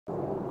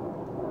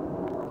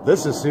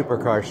This is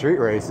Supercar Street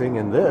Racing,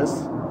 and this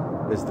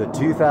is the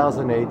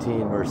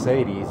 2018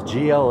 Mercedes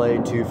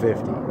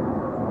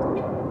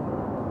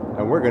GLA250.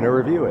 And we're going to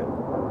review it.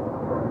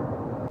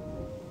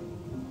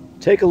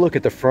 Take a look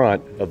at the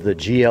front of the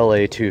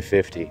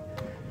GLA250.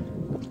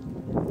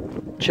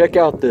 Check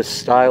out this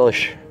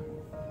stylish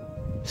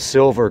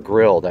silver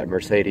grille that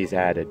Mercedes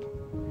added.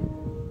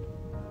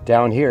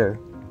 Down here,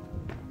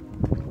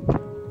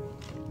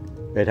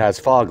 it has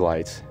fog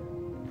lights.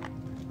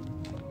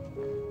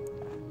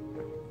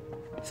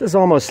 This is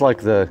almost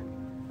like the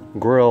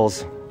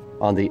grills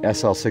on the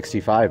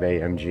SL65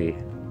 AMG.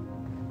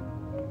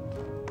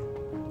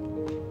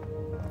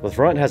 The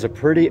front has a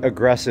pretty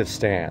aggressive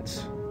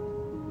stance,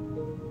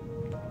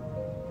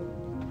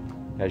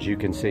 as you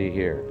can see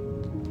here.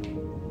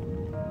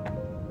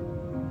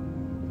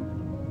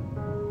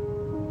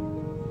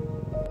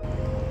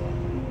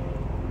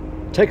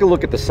 Take a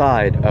look at the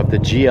side of the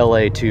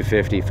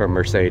GLA250 from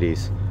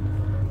Mercedes.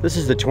 This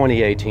is the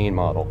 2018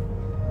 model.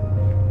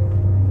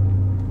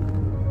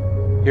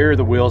 Here are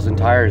the wheels and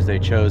tires they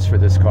chose for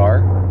this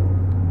car.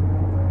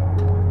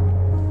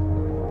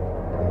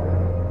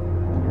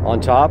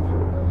 On top,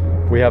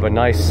 we have a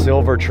nice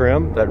silver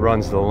trim that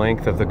runs the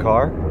length of the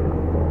car.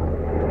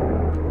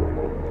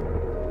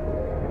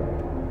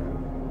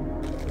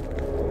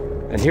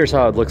 And here's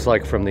how it looks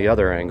like from the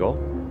other angle.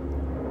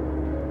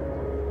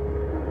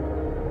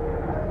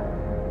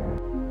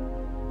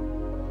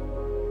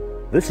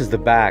 This is the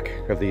back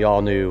of the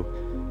all-new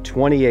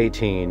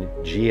 2018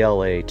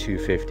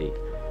 GLA250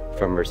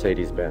 from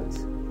Mercedes-Benz.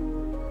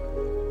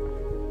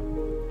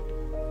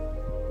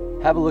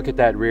 Have a look at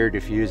that rear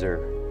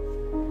diffuser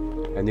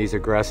and these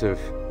aggressive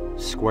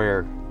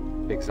square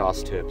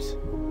exhaust tips.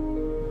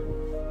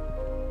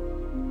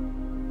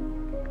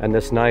 And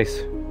this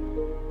nice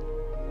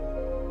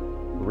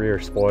rear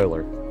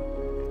spoiler.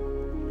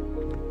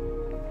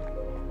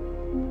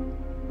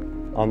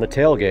 On the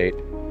tailgate,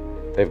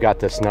 they've got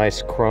this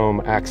nice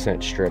chrome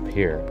accent strip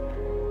here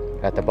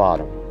at the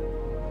bottom.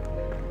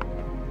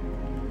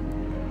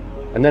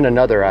 And then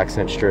another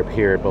accent strip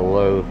here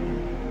below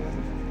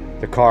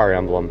the car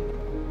emblem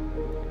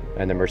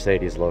and the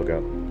Mercedes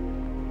logo.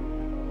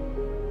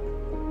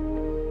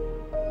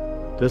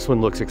 This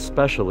one looks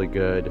especially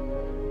good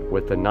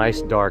with the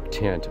nice dark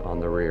tint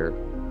on the rear.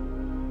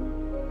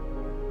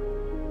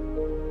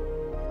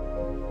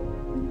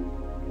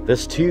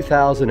 This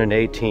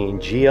 2018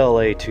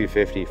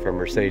 GLA250 from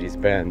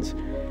Mercedes-Benz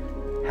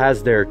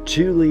has their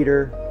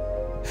 2-liter,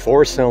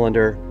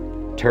 4-cylinder,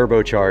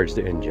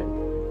 turbocharged engine.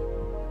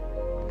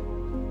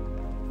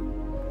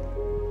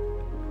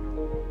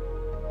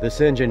 This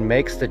engine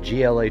makes the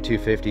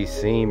GLA250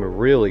 seem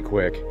really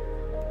quick.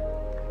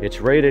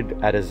 It's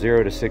rated at a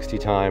 0 to 60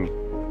 time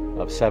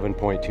of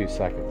 7.2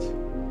 seconds,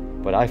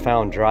 but I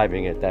found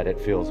driving it that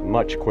it feels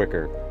much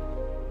quicker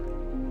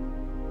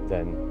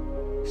than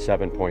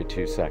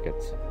 7.2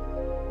 seconds.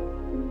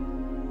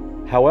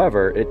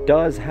 However, it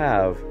does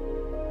have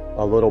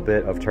a little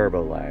bit of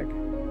turbo lag.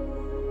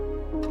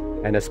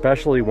 And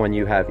especially when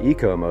you have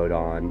eco mode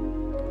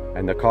on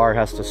and the car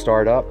has to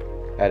start up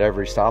at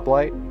every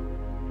stoplight,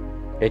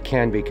 it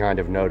can be kind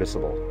of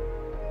noticeable.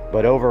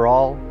 But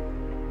overall,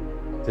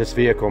 this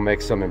vehicle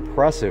makes some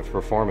impressive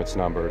performance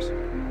numbers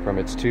from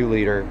its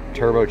 2-liter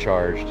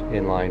turbocharged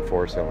inline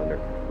 4-cylinder.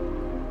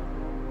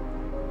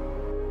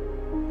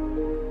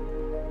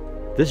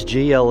 This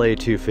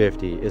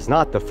GLA250 is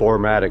not the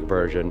 4MATIC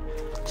version,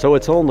 so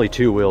it's only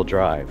 2-wheel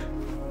drive.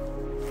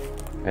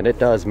 And it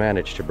does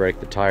manage to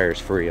break the tires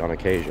free on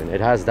occasion.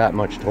 It has that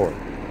much torque.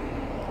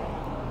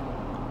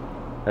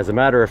 As a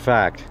matter of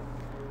fact,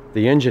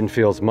 the engine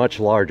feels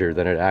much larger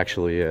than it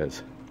actually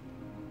is.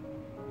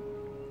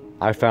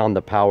 I found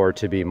the power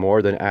to be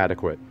more than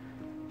adequate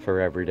for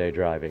everyday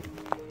driving.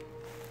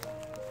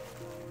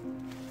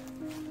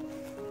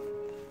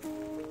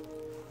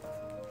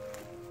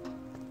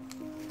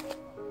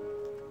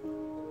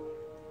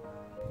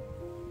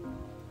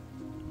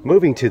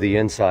 Moving to the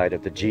inside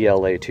of the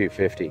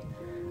GLA250,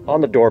 on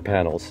the door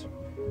panels,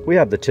 we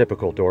have the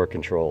typical door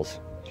controls.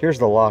 Here's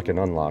the lock and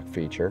unlock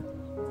feature.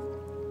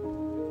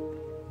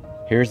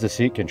 Here's the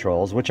seat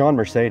controls, which on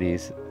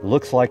Mercedes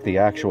looks like the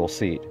actual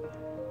seat,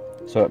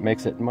 so it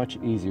makes it much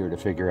easier to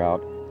figure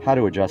out how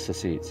to adjust the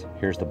seats.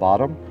 Here's the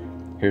bottom,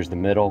 here's the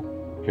middle,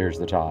 here's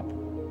the top.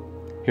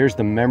 Here's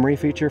the memory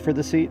feature for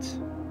the seats.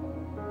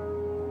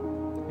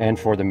 And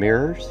for the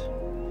mirrors,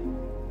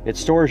 it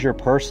stores your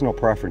personal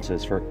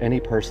preferences for any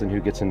person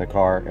who gets in the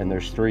car, and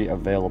there's 3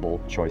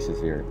 available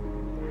choices here.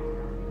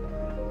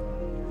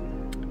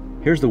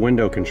 Here's the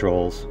window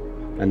controls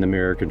and the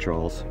mirror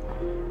controls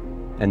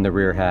and the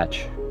rear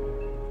hatch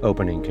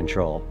opening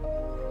control.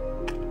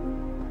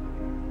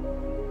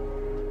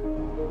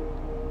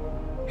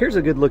 Here's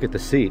a good look at the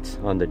seats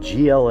on the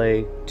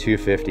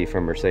GLA250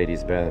 from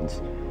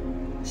Mercedes-Benz.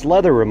 This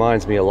leather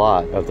reminds me a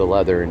lot of the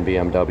leather in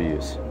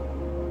BMWs.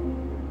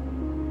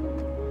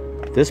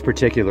 This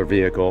particular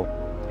vehicle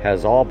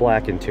has all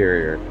black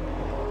interior,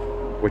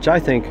 which I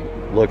think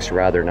looks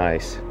rather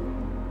nice.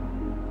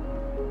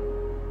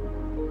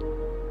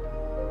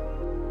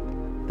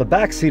 The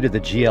back seat of the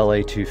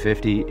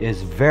GLA250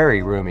 is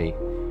very roomy.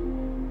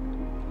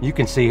 You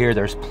can see here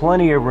there's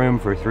plenty of room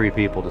for 3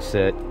 people to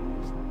sit.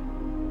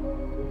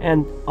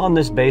 And on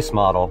this base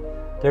model,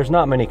 there's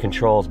not many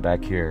controls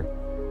back here.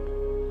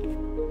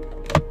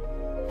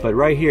 But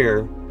right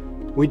here,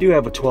 we do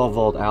have a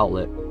 12-volt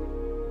outlet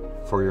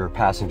for your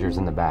passengers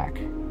in the back.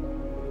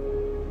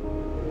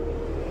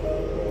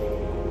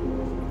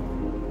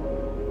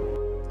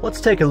 Let's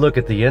take a look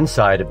at the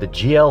inside of the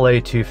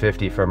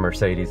GLA250 from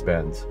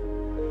Mercedes-Benz.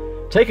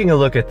 Taking a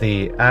look at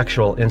the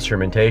actual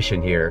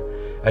instrumentation here,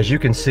 as you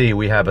can see,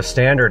 we have a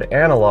standard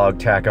analog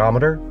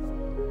tachometer,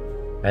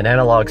 an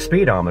analog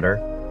speedometer.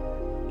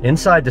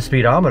 Inside the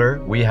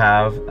speedometer, we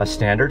have a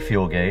standard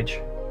fuel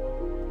gauge,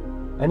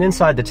 and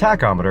inside the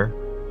tachometer,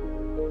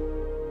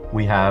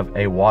 we have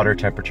a water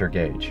temperature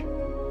gauge.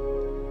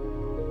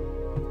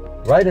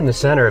 Right in the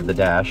center of the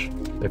dash,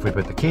 if we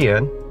put the key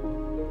in,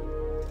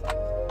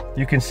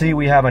 you can see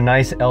we have a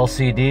nice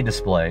LCD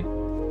display,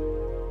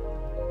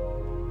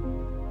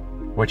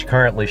 which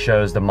currently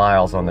shows the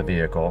miles on the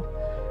vehicle.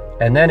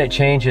 And then it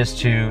changes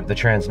to the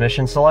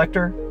transmission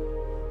selector.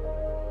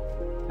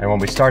 And when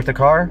we start the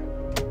car,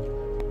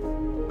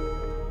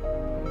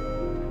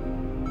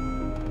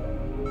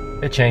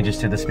 it changes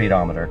to the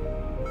speedometer.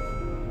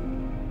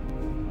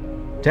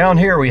 Down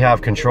here we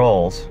have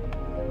controls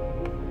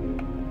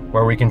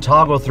where we can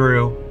toggle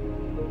through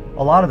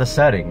a lot of the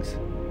settings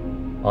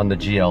on the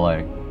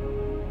GLA.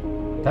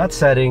 That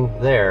setting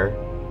there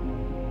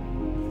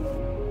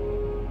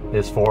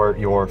is for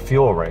your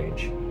fuel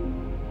range.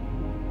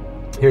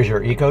 Here's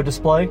your eco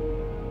display,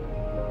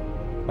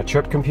 a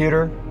trip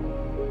computer,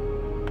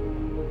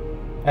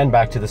 and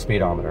back to the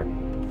speedometer.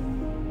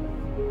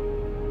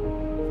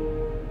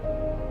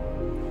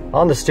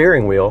 On the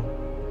steering wheel,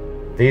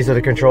 these are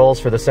the controls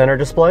for the center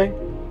display.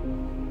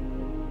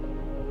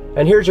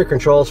 And here's your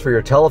controls for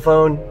your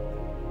telephone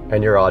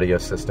and your audio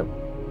system.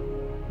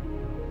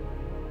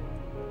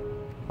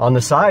 On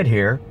the side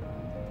here,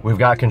 we've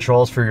got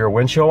controls for your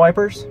windshield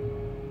wipers.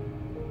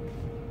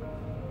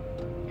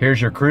 Here's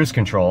your cruise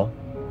control.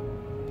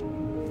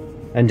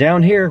 And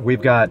down here,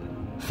 we've got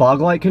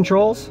fog light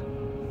controls,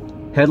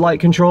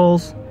 headlight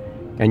controls,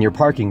 and your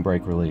parking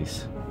brake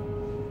release.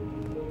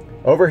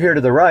 Over here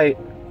to the right,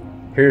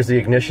 here's the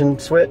ignition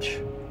switch.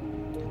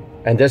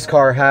 And this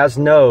car has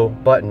no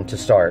button to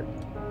start,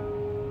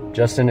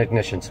 just an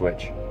ignition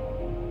switch.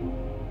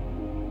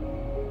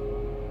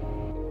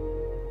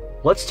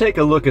 Let's take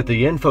a look at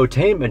the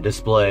infotainment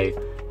display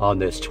on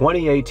this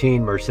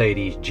 2018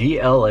 Mercedes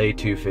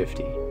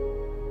GLA250.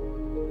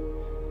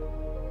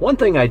 One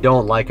thing I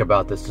don't like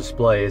about this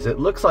display is it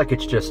looks like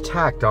it's just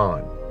tacked on.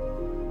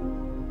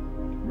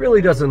 It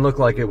really doesn't look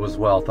like it was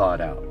well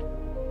thought out.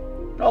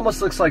 It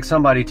almost looks like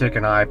somebody took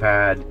an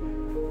iPad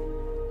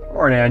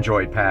or an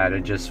Android pad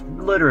and just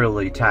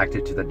literally tacked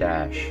it to the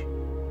dash.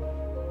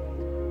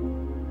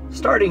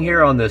 Starting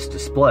here on this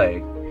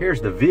display,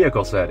 here's the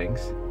vehicle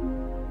settings.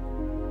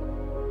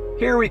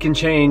 Here we can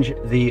change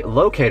the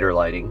locator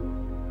lighting,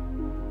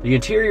 the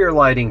interior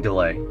lighting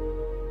delay,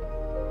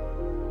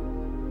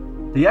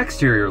 the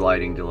exterior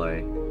lighting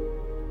delay,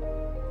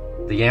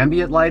 the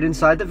ambient light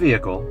inside the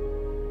vehicle,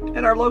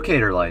 and our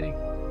locator lighting.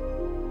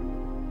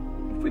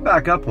 If we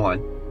back up one,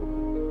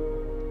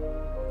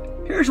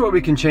 here's where we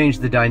can change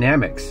the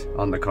dynamics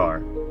on the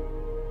car.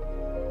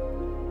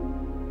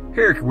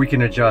 Here we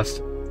can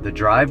adjust the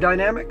drive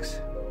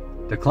dynamics,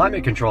 the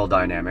climate control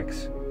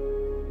dynamics,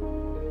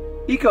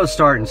 eco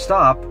start and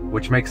stop,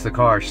 which makes the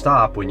car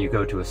stop when you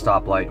go to a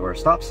stoplight or a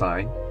stop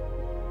sign,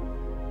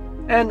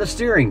 and the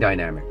steering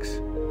dynamics.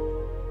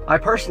 I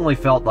personally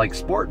felt like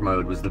sport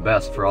mode was the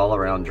best for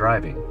all-around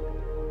driving.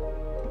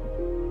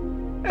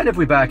 And if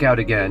we back out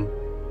again,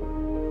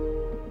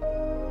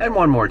 and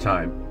one more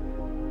time,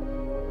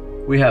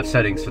 we have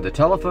settings for the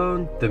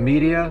telephone, the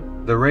media,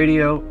 the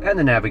radio, and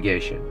the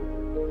navigation.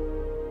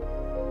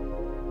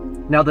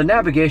 Now the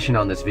navigation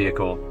on this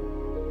vehicle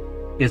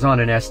is on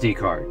an SD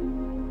card,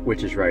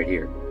 which is right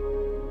here.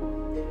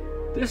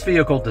 This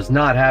vehicle does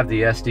not have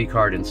the SD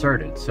card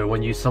inserted, so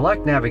when you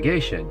select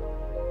navigation,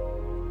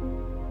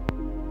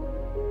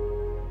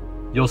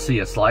 you'll see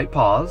a slight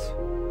pause,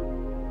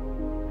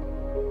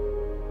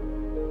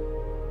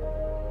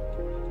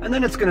 and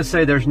then it's going to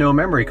say there's no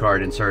memory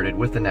card inserted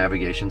with the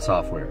navigation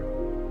software.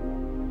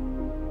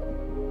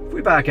 If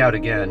we back out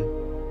again,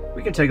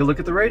 we can take a look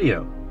at the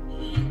radio.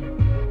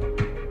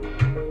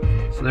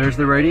 So there's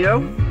the radio,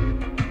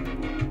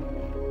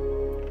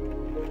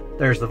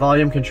 there's the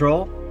volume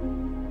control,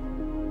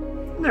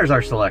 and there's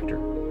our selector.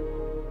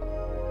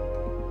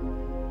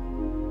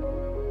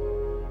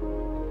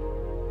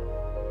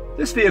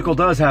 This vehicle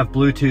does have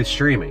Bluetooth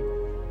streaming,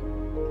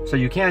 so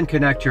you can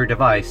connect your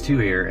device to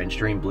here and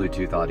stream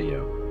Bluetooth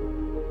audio.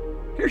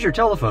 Here's your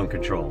telephone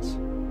controls.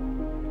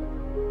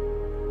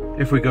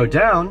 If we go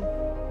down,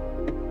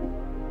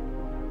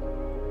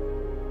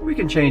 we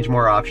can change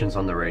more options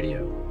on the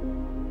radio.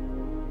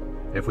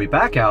 If we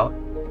back out,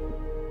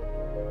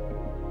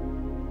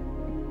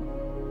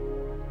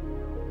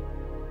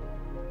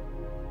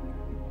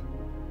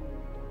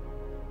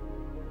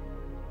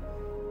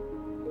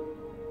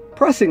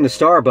 Pressing the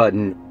star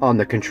button on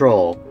the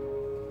control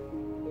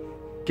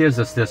gives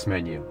us this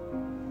menu.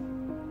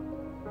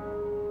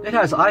 It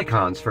has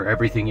icons for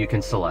everything you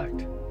can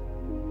select.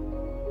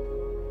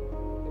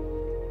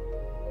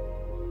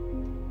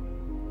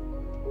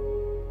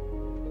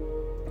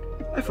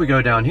 If we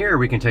go down here,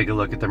 we can take a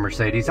look at the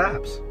Mercedes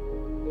apps.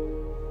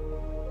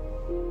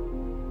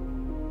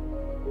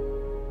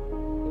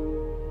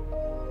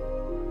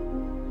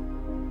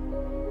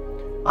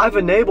 I've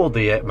enabled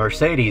the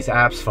Mercedes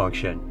apps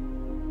function.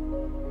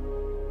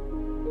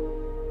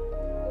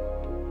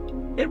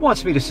 It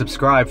wants me to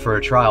subscribe for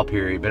a trial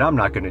period, but I'm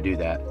not going to do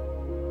that.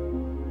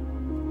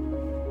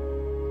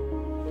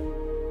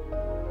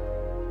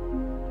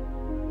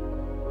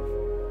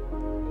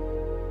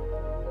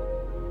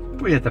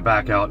 If we hit the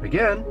back out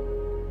again,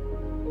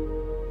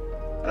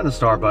 and the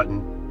star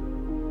button,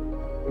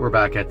 we're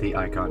back at the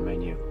icon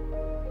menu.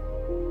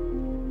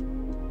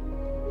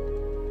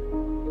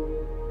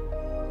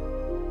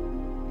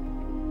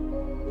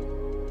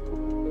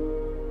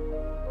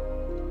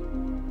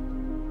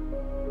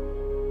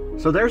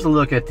 So there's a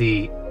look at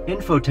the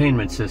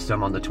infotainment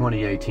system on the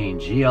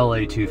 2018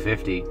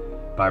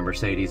 GLA250 by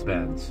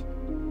Mercedes-Benz.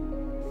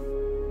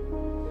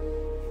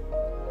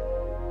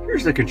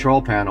 Here's the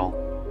control panel,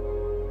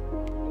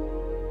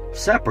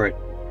 separate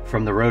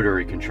from the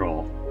rotary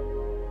control.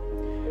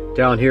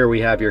 Down here we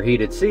have your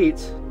heated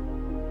seats,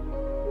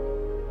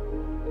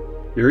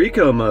 your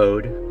eco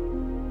mode,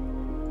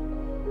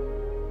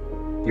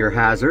 your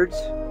hazards,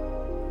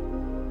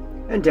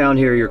 and down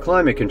here your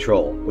climate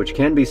control, which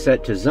can be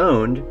set to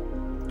zoned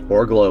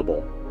or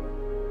global.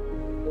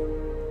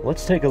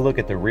 Let's take a look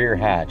at the rear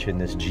hatch in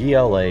this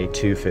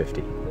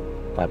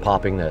GLA250 by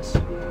popping this.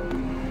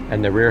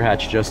 And the rear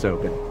hatch just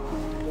opened.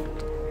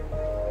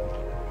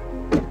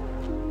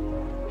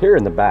 Here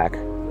in the back,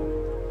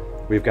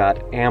 we've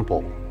got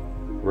ample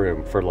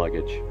room for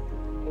luggage.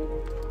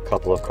 A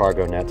couple of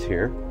cargo nets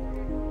here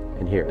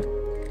and here.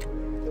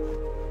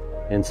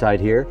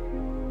 Inside here,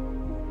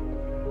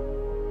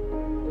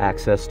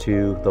 access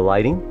to the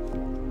lighting.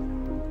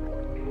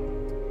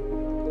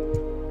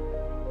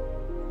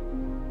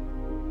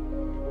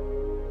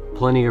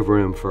 Plenty of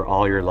room for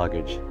all your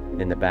luggage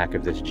in the back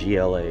of this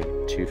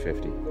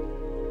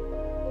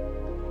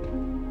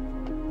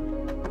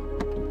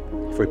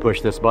GLA250. If we push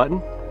this button,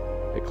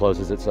 it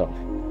closes itself.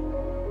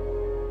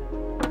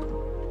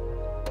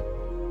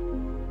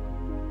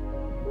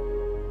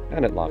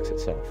 And it locks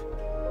itself.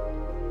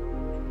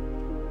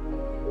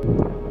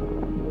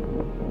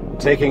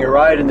 Taking a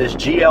ride in this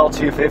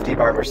GL250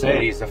 by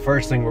Mercedes, the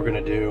first thing we're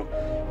going to do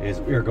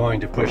is we're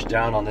going to push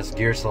down on this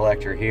gear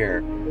selector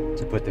here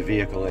to put the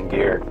vehicle in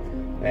gear.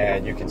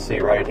 And you can see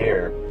right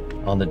here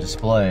on the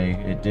display,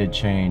 it did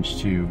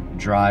change to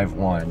drive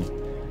 1.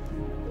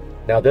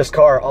 Now this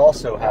car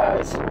also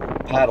has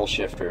paddle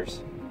shifters,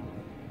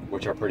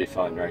 which are pretty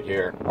fun right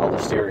here on the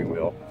steering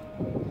wheel.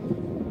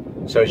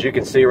 So as you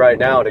can see right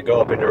now, to go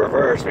up into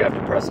reverse, we have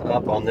to press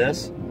up on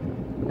this.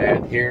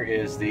 And here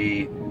is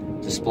the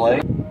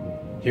display.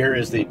 Here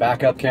is the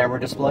backup camera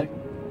display.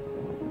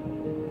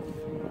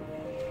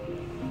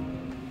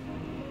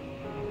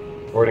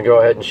 We're going to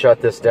go ahead and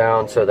shut this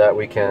down so that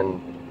we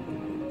can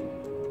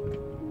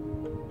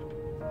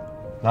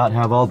not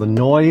have all the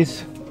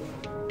noise.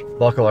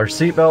 Buckle our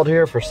seatbelt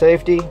here for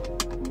safety.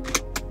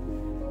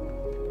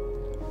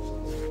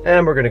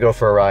 And we're going to go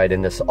for a ride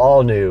in this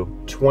all-new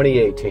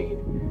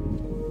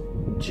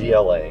 2018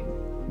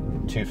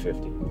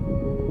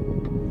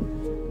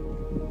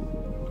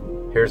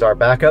 GLA250. Here's our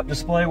backup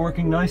display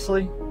working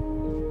nicely.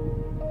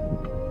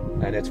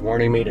 And it's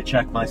warning me to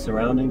check my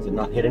surroundings and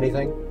not hit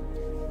anything.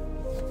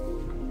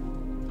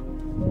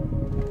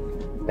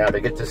 Now to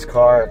get this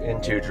car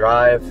into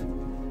drive,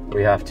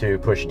 we have to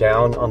push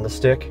down on the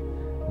stick.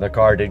 The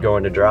car did go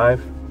into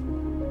drive.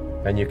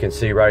 And you can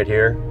see right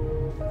here,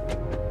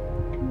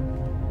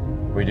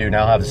 we do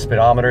now have the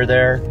speedometer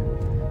there.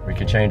 We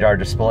can change our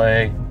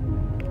display.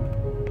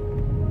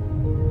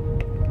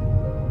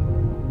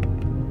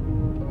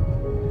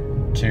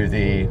 To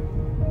the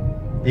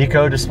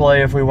eco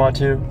display if we want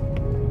to.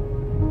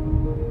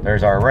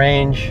 There's our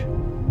range.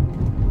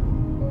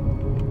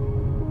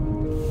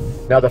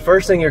 Now the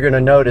first thing you're going to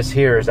notice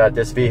here is that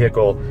this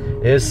vehicle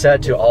is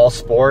set to all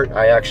sport.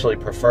 I actually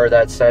prefer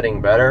that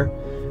setting better.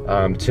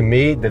 To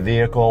me, the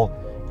vehicle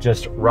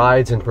just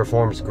rides and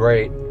performs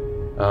great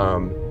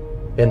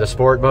in the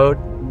sport mode.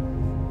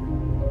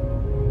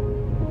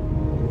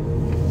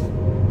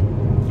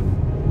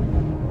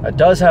 It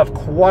does have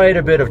quite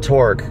a bit of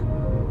torque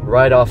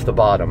right off the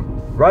bottom.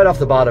 Right off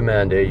the bottom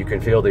end, you can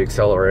feel the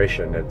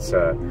acceleration. It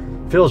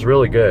feels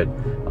really good.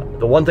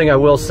 The one thing I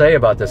will say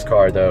about this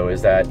car though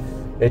is that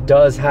it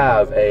does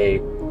have a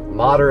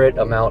moderate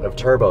amount of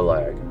turbo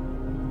lag.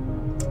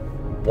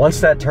 Once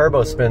that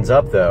turbo spins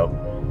up though,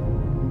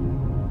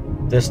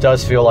 this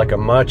does feel like a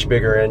much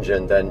bigger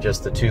engine than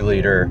just the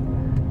 2-liter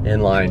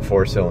inline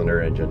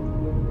 4-cylinder engine.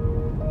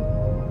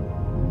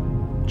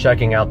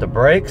 Checking out the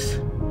brakes.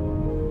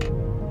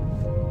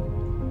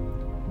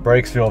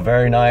 Brakes feel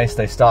very nice.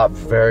 They stop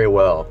very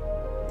well.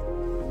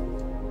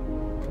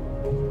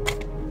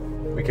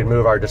 We can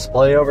move our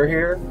display over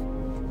here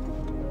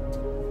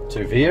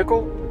to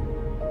vehicle.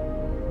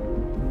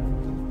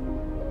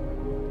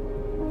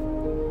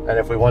 And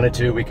if we wanted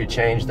to, we could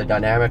change the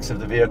dynamics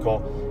of the vehicle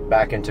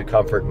back into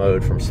comfort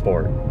mode from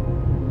sport.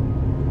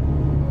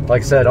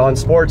 Like I said, on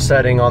sports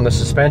setting, on the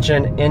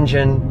suspension,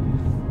 engine,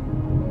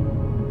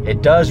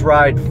 it does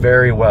ride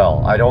very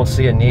well. I don't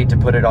see a need to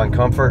put it on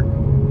comfort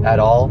at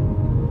all.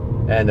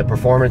 And the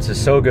performance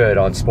is so good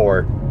on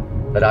sport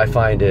that I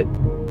find it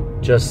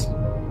just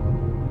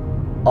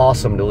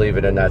awesome to leave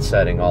it in that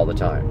setting all the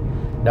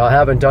time. Now, I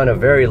haven't done a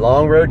very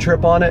long road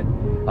trip on it.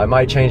 I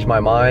might change my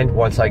mind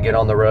once I get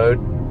on the road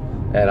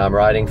and I'm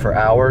riding for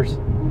hours.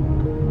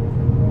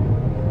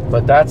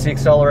 But that's the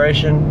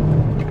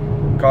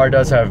acceleration. The car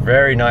does have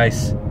very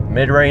nice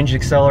mid-range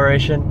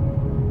acceleration.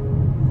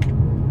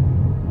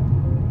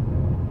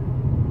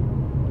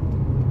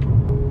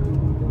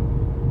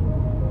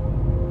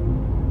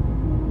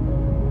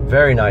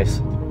 Very nice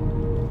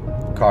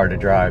car to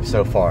drive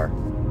so far.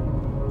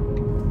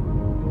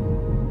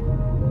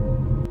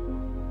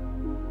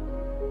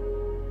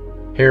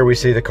 Here we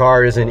see the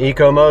car is in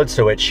eco mode,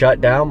 so it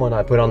shut down when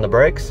I put on the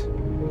brakes.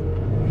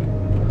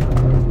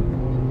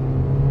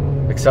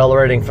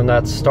 Accelerating from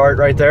that start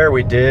right there,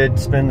 we did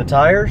spin the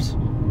tires.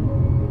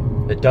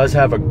 It does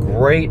have a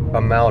great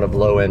amount of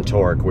low-end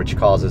torque, which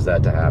causes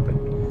that to happen.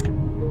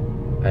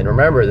 And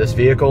remember, this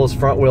vehicle is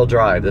front-wheel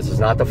drive. This is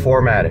not the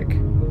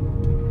 4MATIC.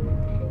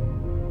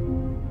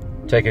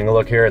 Taking a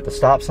look here at the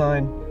stop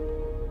sign.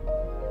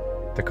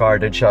 The car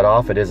did shut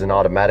off. It is in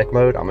automatic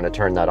mode. I'm going to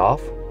turn that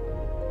off.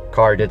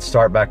 Car did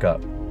start back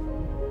up.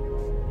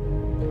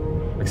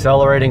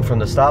 Accelerating from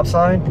the stop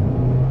sign.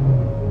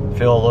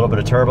 Feel a little bit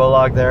of turbo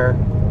lag there.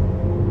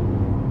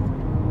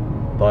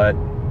 But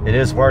it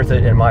is worth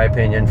it, in my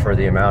opinion, for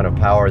the amount of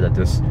power that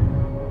this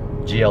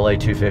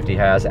GLA250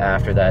 has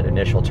after that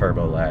initial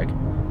turbo lag.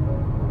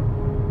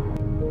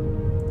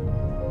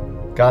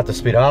 Got the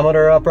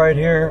speedometer up right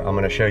here. I'm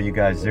going to show you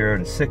guys 0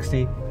 to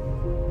 60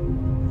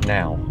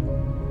 now.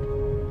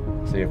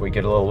 See if we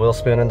get a little wheel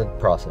spin in the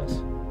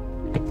process.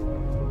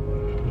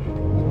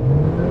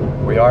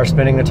 We are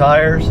spinning the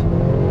tires.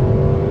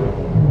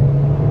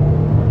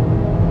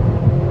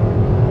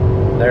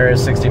 There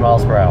is 60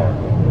 miles per hour.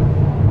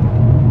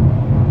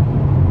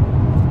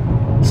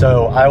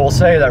 So I will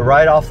say that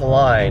right off the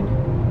line,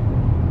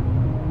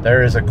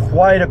 there is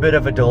quite a bit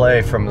of a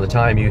delay from the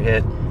time you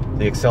hit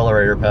the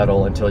accelerator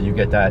pedal until you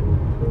get that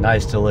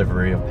nice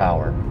delivery of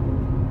power.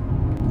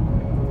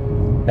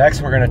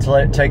 Next, we're going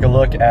to take a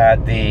look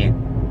at the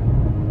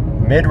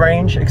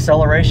mid-range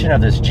acceleration of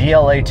this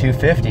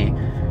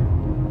GLA250.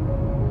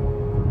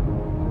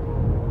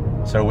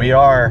 So we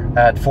are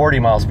at 40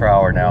 miles per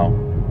hour now.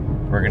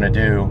 We're going to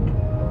do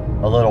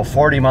a little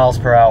 40 miles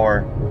per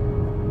hour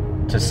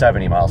to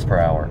 70 miles per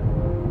hour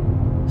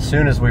as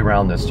soon as we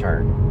round this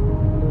turn.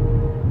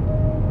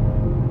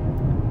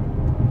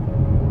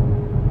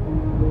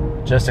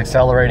 Just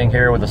accelerating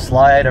here with a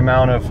slight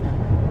amount of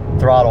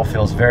throttle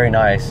feels very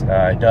nice.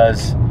 It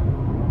does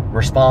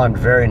respond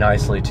very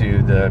nicely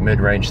to the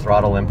mid-range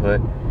throttle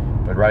input,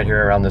 but right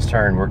here around this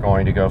turn we're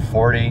going to go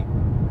 40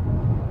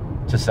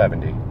 to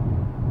 70.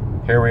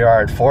 Here we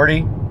are at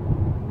 40.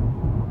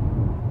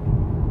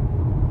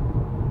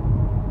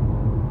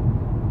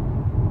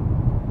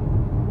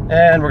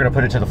 And we're going to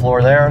put it to the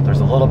floor there. There's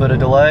a little bit of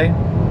delay.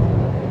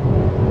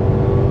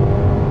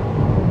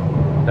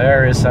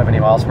 There is 70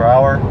 miles per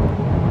hour.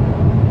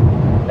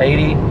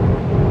 80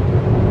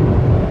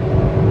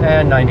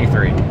 and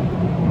 93.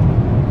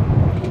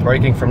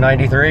 Braking from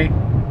 93.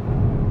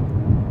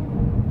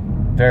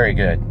 Very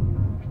good.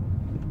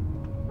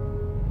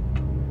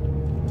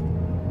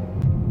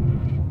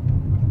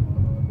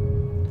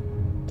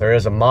 There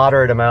is a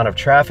moderate amount of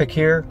traffic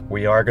here.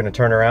 We are going to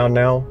turn around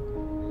now.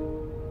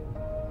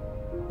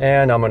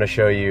 And I'm going to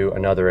show you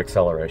another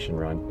acceleration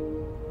run.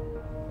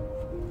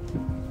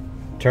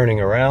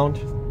 Turning around.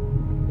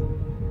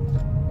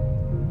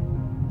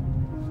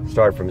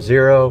 Start from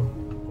 0.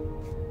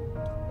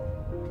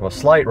 A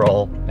slight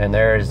roll. And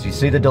there's, you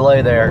see the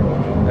delay there.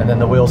 And then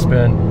the wheel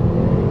spin.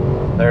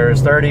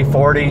 There's 30,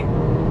 40,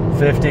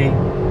 50,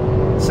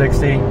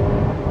 60,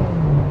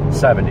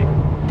 70.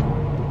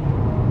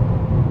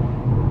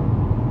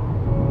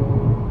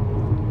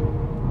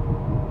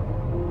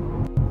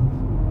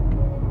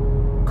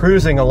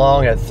 Cruising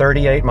along at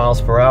 38 miles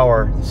per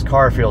hour, this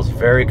car feels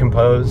very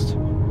composed,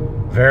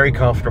 very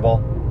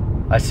comfortable.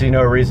 I see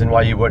no reason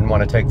why you wouldn't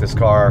want to take this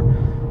car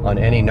on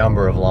any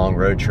number of long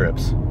road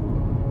trips.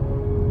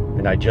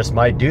 And I just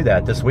might do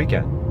that this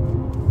weekend.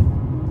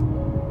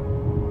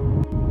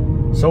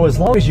 So as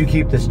long as you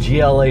keep this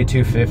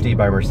GLA250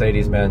 by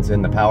Mercedes-Benz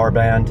in the power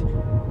band,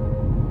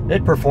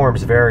 it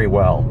performs very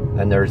well,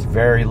 and there's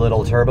very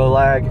little turbo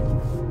lag.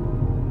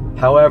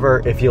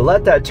 However, if you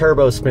let that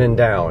turbo spin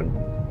down,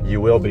 you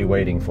will be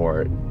waiting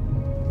for it.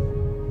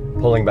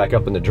 Pulling back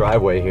up in the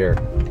driveway here.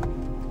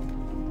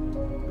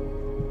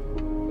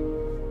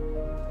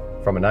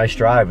 From a nice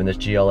drive in this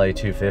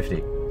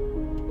GLA250.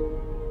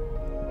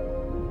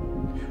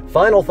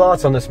 Final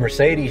thoughts on this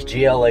Mercedes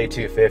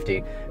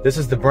GLA250. This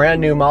is the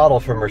brand new model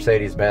from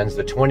Mercedes-Benz,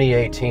 the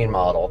 2018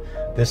 model.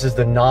 This is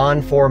the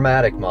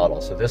non-4MATIC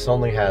model, so this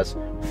only has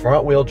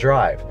front-wheel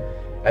drive.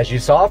 As you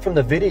saw from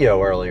the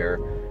video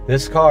earlier,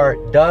 this car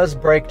does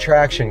break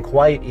traction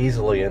quite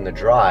easily in the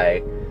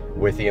dry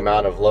with the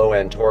amount of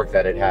low-end torque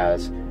that it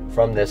has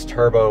from this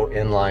turbo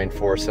inline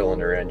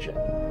 4-cylinder engine.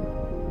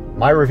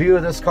 My review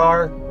of this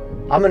car,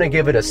 I'm going to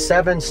give it a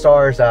 7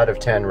 stars out of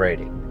 10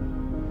 rating.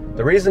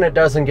 The reason it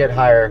doesn't get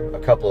higher, a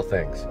couple of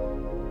things.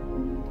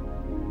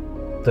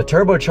 The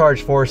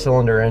turbocharged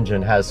 4-cylinder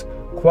engine has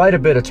quite a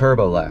bit of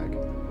turbo lag.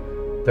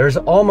 There's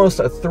almost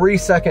a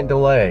 3-second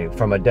delay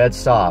from a dead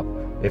stop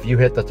if you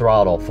hit the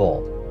throttle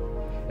full.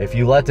 If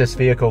you let this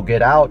vehicle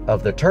get out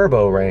of the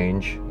turbo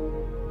range,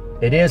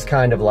 it is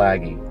kind of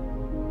laggy.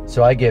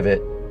 So I give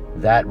it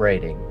that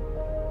rating.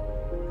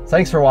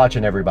 Thanks for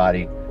watching,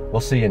 everybody.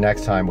 We'll see you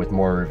next time with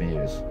more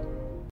reviews.